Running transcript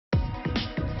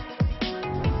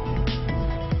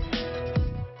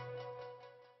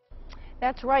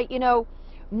That's right. You know,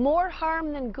 more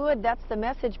harm than good. That's the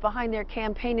message behind their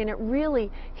campaign, and it really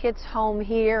hits home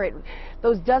here.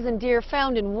 Those dozen deer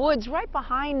found in woods right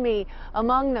behind me,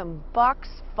 among them bucks,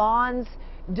 fawns,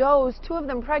 does, 2 of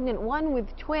them pregnant, 1 with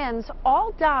twins,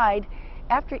 all died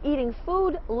after eating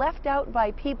food left out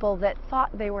by people that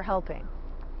thought they were helping.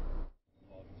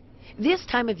 This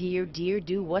time of year, deer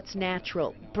do what's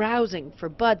natural, browsing for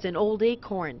buds and old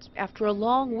acorns after a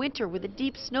long winter with a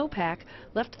deep snowpack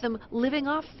left them living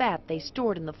off fat they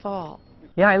stored in the fall.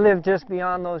 Yeah, I live just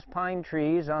beyond those pine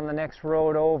trees on the next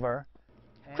road over.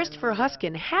 Christopher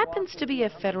Huskin happens to be a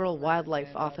federal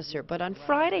wildlife officer, but on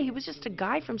Friday he was just a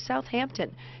guy from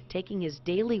Southampton taking his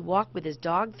daily walk with his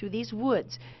dog through these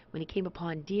woods when he came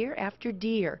upon deer after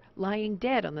deer lying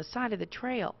dead on the side of the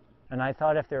trail. And I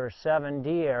thought if there were 7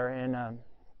 deer in a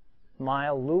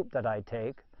mile loop that I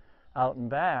take out and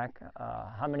back,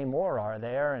 how many more are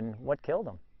there and what killed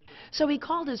them? So he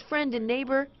called his friend and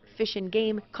neighbor, Fish and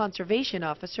Game Conservation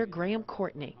Officer Graham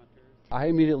Courtney. I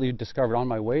immediately discovered on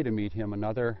my way to meet him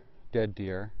another dead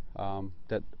deer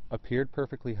that appeared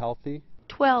perfectly healthy.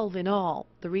 12 in all,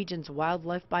 the region's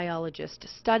wildlife biologist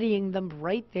studying them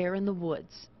right there in the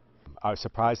woods. I was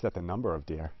surprised at the number of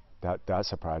deer. That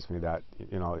surprised me, that,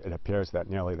 you know, it appears that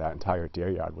nearly that entire deer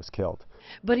yard was killed.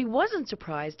 But he wasn't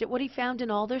surprised at what he found in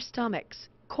all their stomachs.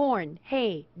 Corn,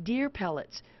 hay, deer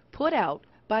pellets, put out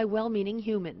by well-meaning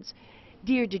humans.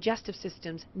 Deer digestive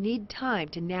systems need time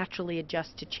to naturally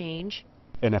adjust to change.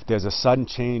 And if there's a sudden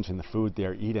change in the food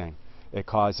they're eating, it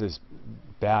causes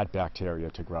bad bacteria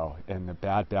to grow, and the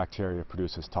bad bacteria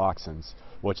produces toxins,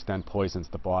 which then poisons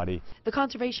the body. The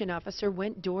conservation officer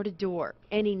went door to door.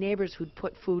 Any neighbors who'd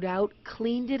put food out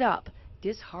cleaned it up,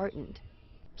 disheartened.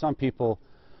 Some people,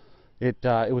 it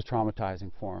was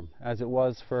traumatizing for them, as it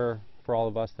was for all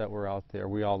of us that were out there.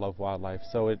 We all love wildlife,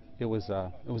 so it was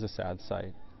a sad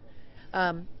sight.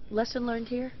 Lesson learned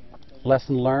here?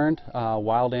 Lesson learned,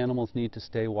 wild animals need to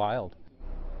stay wild.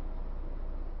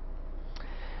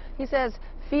 He says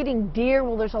feeding deer,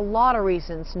 well, there's a lot of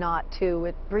reasons not to.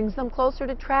 It brings them closer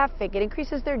to traffic. It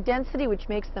increases their density, which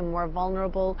makes them more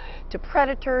vulnerable to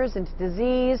predators and to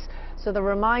disease. So the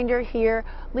reminder here,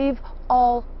 leave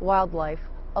all wildlife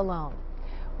alone.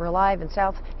 We're live in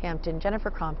Southampton. Jennifer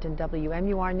Compton,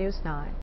 WMUR News 9.